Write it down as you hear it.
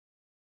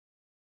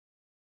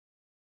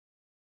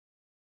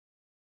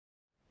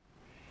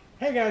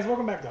Hey guys,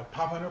 welcome back to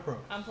Pop Hunter Pro.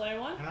 I'm Player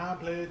 1. And I'm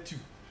Player 2.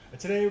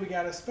 Today we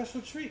got a special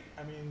treat.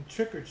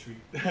 Trick or treat.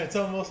 It's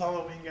almost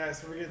Halloween, guys,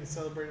 so we're getting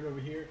celebrated over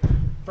here.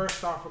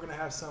 First off, we're going to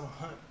have some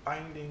hunt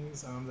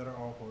bindings that are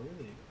all horror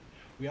related.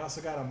 We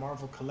also got a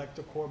Marvel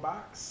Collector Horror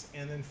Box.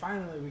 And then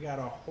finally, we got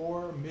a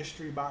horror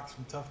mystery box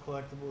from Tuff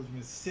Collectibles. It's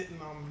been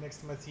sitting on next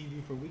to my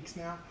TV for weeks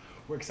now.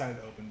 We're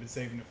excited to open. Been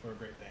saving it for a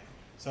great thing.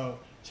 So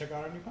check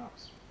out our new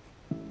pops.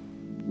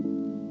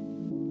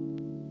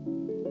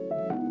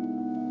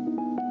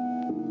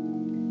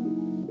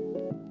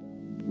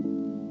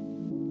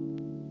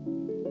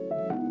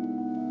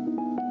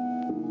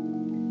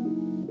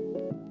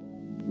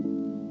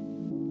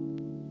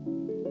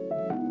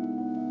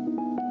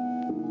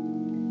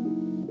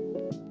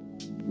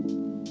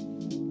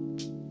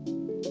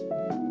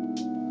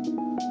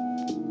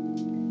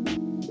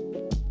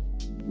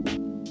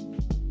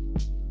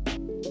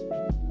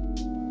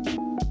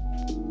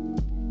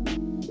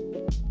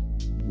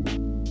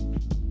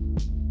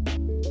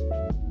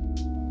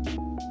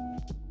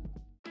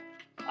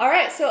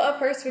 Alright, so up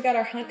first we got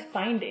our hunt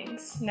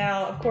findings.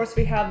 Now, of course,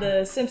 we have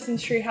the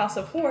Simpsons Treehouse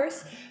of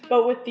Horrors,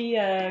 but with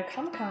the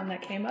Comic-Con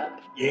that came up,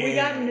 we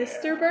got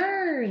Mr.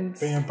 Burns.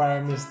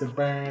 Vampire Mr.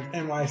 Burns,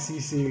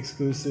 NYCC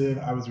exclusive.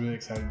 I was really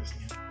excited to see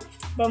him.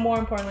 But more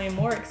importantly,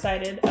 more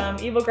excited,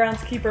 Evil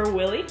Groundskeeper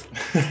Willie.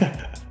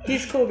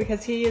 He's cool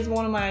because he is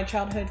one of my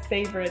childhood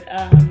favorite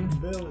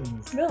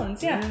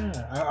villains, yeah.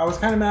 I was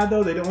kind of mad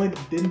though, they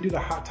didn't do the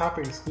Hot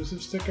Topic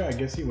exclusive sticker. I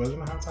guess he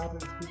wasn't a Hot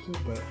Topic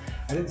exclusive, but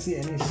I didn't see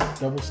any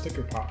double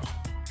sticker pops.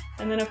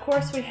 And then of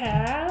course we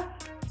have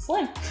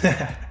Slim.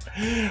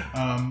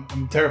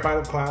 I'm terrified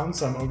of clowns,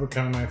 so I'm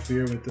overcoming my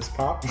fear with this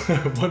pop,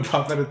 one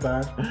pop at a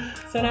time.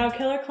 So now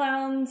Killer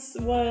Clowns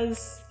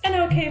was an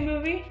okay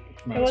movie.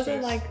 It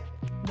wasn't like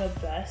the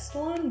best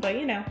one, but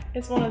you know,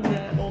 it's one of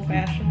the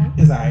old-fashioned ones.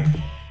 It's alright.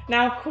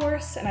 Now, of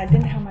course, and I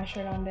didn't have my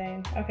shirt on,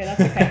 dang. Okay,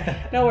 that's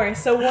okay. No worries.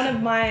 So one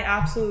of my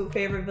absolute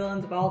favorite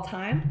villains of all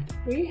time,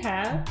 we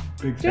have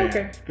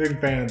Joker. Big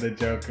fan of the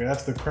Joker.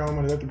 That's the chrome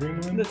one. Is that the green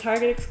one? The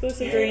Target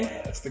exclusive green.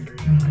 Yeah, that's the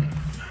green one.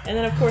 And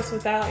then, of course,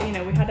 without, you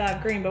know, we had to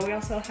have green, but we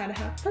also had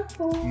to have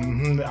purple.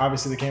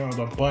 Obviously, they came out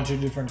with a bunch of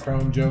different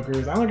chrome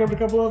Jokers. I only grabbed a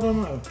couple of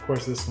them. Of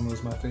course, this one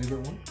was my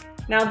favorite one.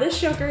 Now this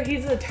Joker,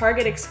 he's a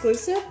Target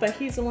exclusive, but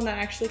he's the one that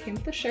actually came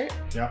with the shirt.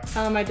 Yeah.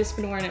 I just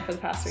been wearing it for the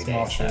past 3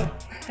 days, so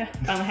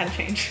I had to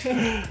change.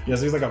 Yeah,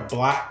 so he's like a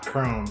black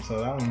chrome,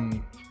 so that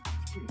one.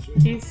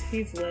 He's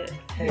lit.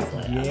 He's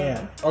lit.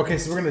 Yeah. Okay,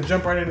 so we're gonna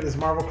jump right into this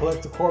Marvel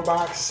Collector Horror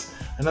Box.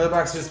 Another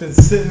box has just been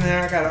sitting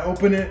there. I gotta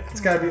open it.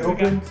 It's gotta be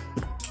opened.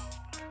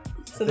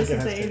 So this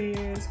is the 80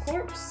 Years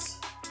Corpse.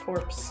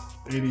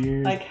 80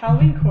 Years. Like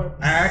Halloween Corpse.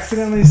 I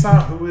accidentally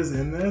saw who was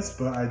in this,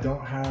 but I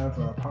don't have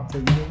a pop for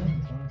either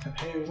one.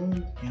 Hey, it was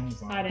on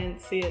Amazon. I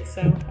didn't see it,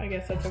 so I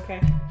guess that's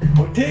okay.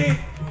 Oh, tape!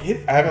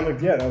 I haven't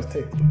looked yet. That was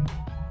tape.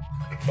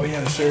 Oh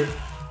yeah, the shirt.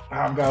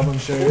 Hobgoblin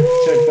shirt.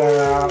 Ooh. Check that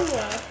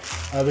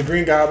out. The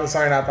Green Goblin.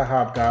 Sorry, not the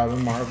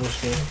Hobgoblin. Marvel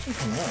shirt.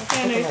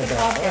 Yeah, no, it's the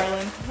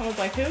Hobgoblin. I was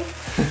like, who?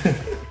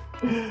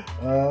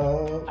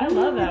 I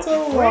love that.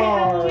 So great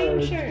Halloween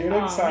shirt.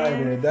 Get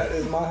excited. Man. That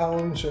is my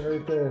Halloween shirt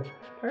right there.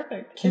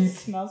 Perfect. Keep it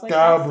smells like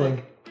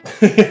Goblin.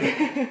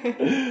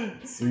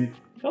 Sweet.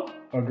 Cool.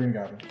 Oh, Green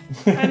Goblin.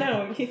 I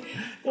know.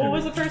 What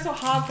was the first one?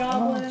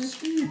 Hobgoblin. Oh,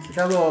 sweet. It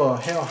got a little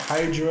Hail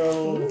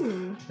Hydro.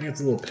 Ooh. I think it's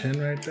a little pin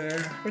right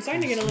there. We're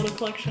starting to get a little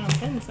collection of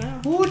pins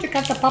now. Ooh, they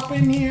got the pop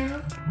in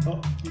here.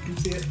 Oh, you can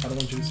see it. I don't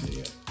want you to see it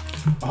yet.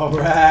 All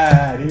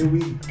right, here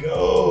we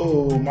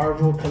go.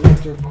 Marvel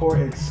Collector Core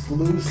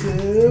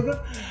exclusive.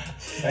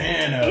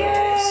 Thanos.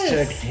 Yes.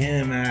 Check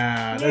him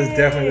out. Yay. That's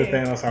definitely the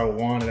Thanos I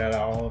wanted out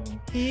of all of them.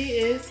 He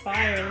is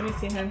fire. Let me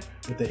see him.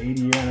 With the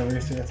 80-year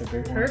anniversary, that's a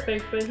great one.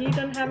 Perfect, but he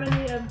doesn't have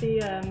any of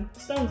the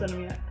stones on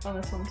him yet on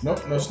this one.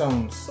 Nope, no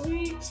stones.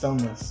 Sweet.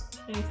 Stoneless.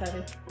 And he's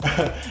heavy.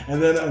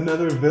 And then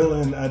another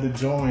villain to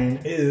join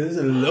is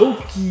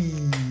Loki.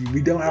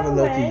 We don't have a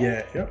Loki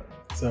yet. Yep.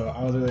 So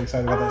I was really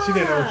excited about that. She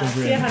didn't know which was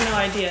real. She had no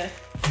idea.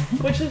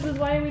 Which is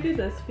why we do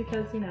this,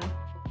 because, you know.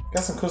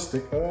 Got some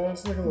acoustic.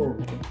 It's like a little...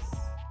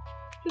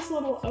 Just a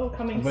little,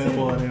 coming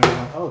available soon.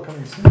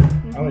 Coming soon.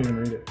 I don't even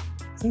read it.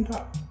 Same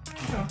pop.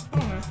 Oh, I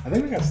don't know. I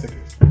think we got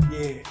stickers.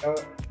 Yeah.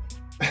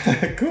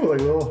 Cool,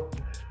 like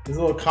this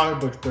little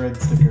comic book thread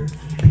sticker.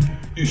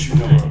 Issue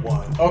number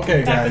 1.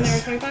 Okay, back guys. When they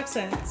were 25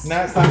 cents.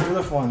 Now it's time for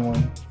the fun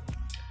one.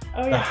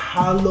 Oh, yeah. The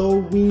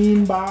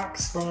Halloween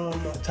box from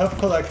Tuff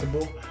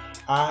Collectable.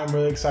 I'm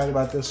really excited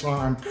about this one.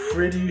 I'm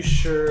pretty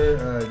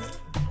sure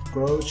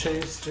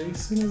Jason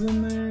is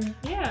in there.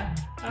 Yeah.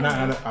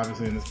 Not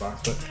obviously in this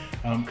box, but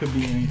could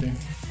be anything.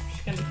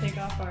 Just gonna take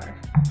off our...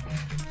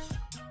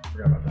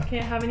 Forgot about that.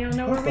 Can't have anyone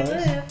know where we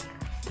live.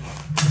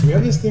 So we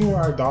have this thing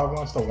where our dog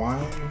wants to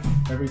whine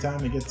every time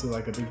he gets to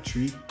like a big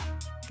treat.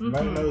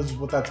 Nobody knows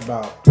what that's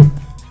about. Put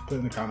it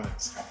in the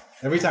comments.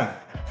 Every time.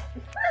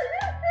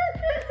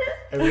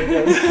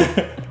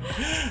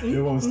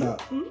 It won't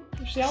stop.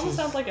 She almost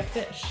sounds like a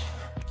fish.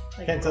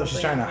 Like can't tell if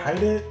she's trying to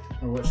hide it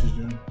or what she's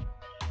doing.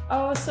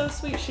 Oh, it's so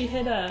sweet. She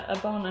hid a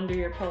bone under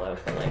your pillow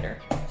for later.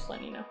 Just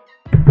letting you know.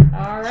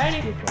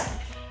 Alrighty.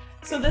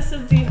 So this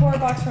is the horror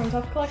box from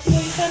Tuff Collectable, you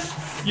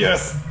said?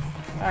 Yes.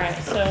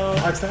 Alright, so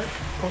Hard stack,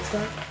 cold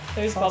stack.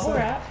 there's Soft bubble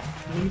stack,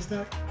 wrap. mini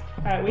stack.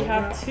 Alright, we Bubble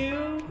have wrap.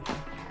 two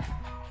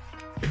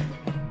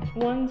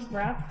ones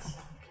wrapped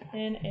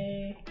in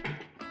a.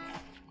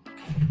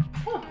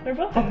 Oh, they're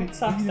both in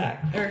soft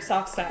stack or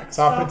soft stack.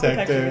 Soft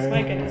protectors.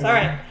 My goodness. All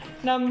right,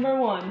 number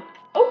one.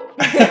 Oh,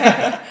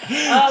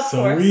 of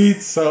course.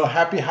 Sweet. So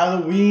happy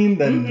Halloween,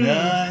 the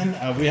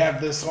nun. We have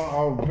this one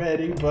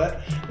already,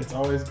 but it's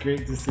always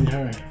great to see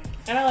her.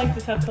 And I like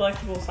the Tuff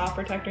Collectible soft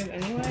protectors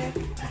anyway.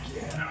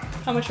 Yeah.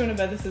 How much you want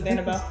to bet this is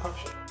Annabelle?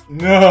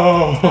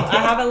 No. I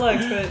haven't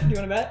looked, but do you want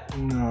to bet?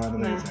 No, I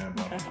don't think it's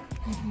Annabelle. Okay.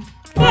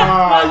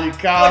 Ah, you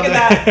got Look it.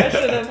 at that. I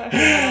should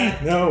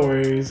have. No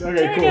worries. Okay,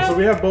 There we cool. go. So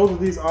we have both of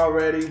these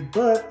already,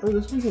 but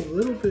this one's a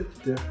little bit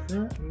different.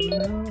 No, I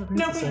think Nope,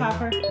 it's the we same. have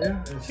her.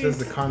 Yeah, it says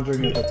The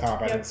Conjuring at the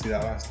top. I didn't see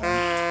that last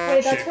time.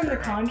 Wait, that's from The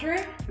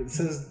Conjuring? It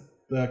says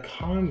The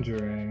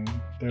Conjuring.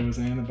 There was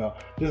Annabelle.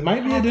 This might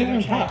be I a have to go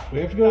different check. top. We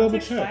have to go double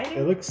That's check. exciting.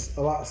 It looks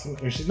a lot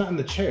similar. She's not in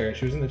the chair.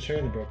 She was in the chair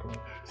in the broken one.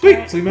 Sweet.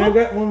 Alright. So you may have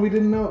got one we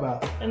didn't know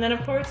about. And then,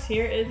 of course,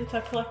 here is the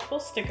Tuff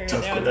Collectible sticker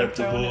Tuff that they're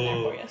throwing in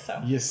there for you.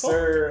 So, Yes, cool.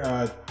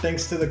 sir.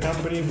 Thanks to the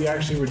company. We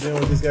actually were dealing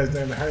with these guys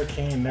during the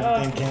hurricane and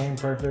everything came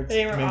perfect.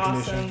 They were Mint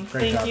awesome. condition.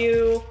 Great Thank job.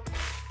 you.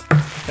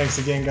 Thanks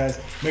again,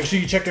 guys. Make sure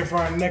you check in for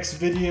our next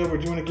video. We're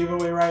doing a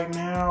giveaway right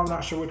now. I'm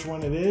not sure which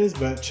one it is,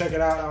 but check it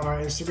out on our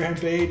Instagram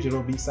page.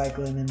 It'll be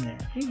cycling in there.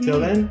 Till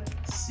then,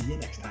 see you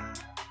next time.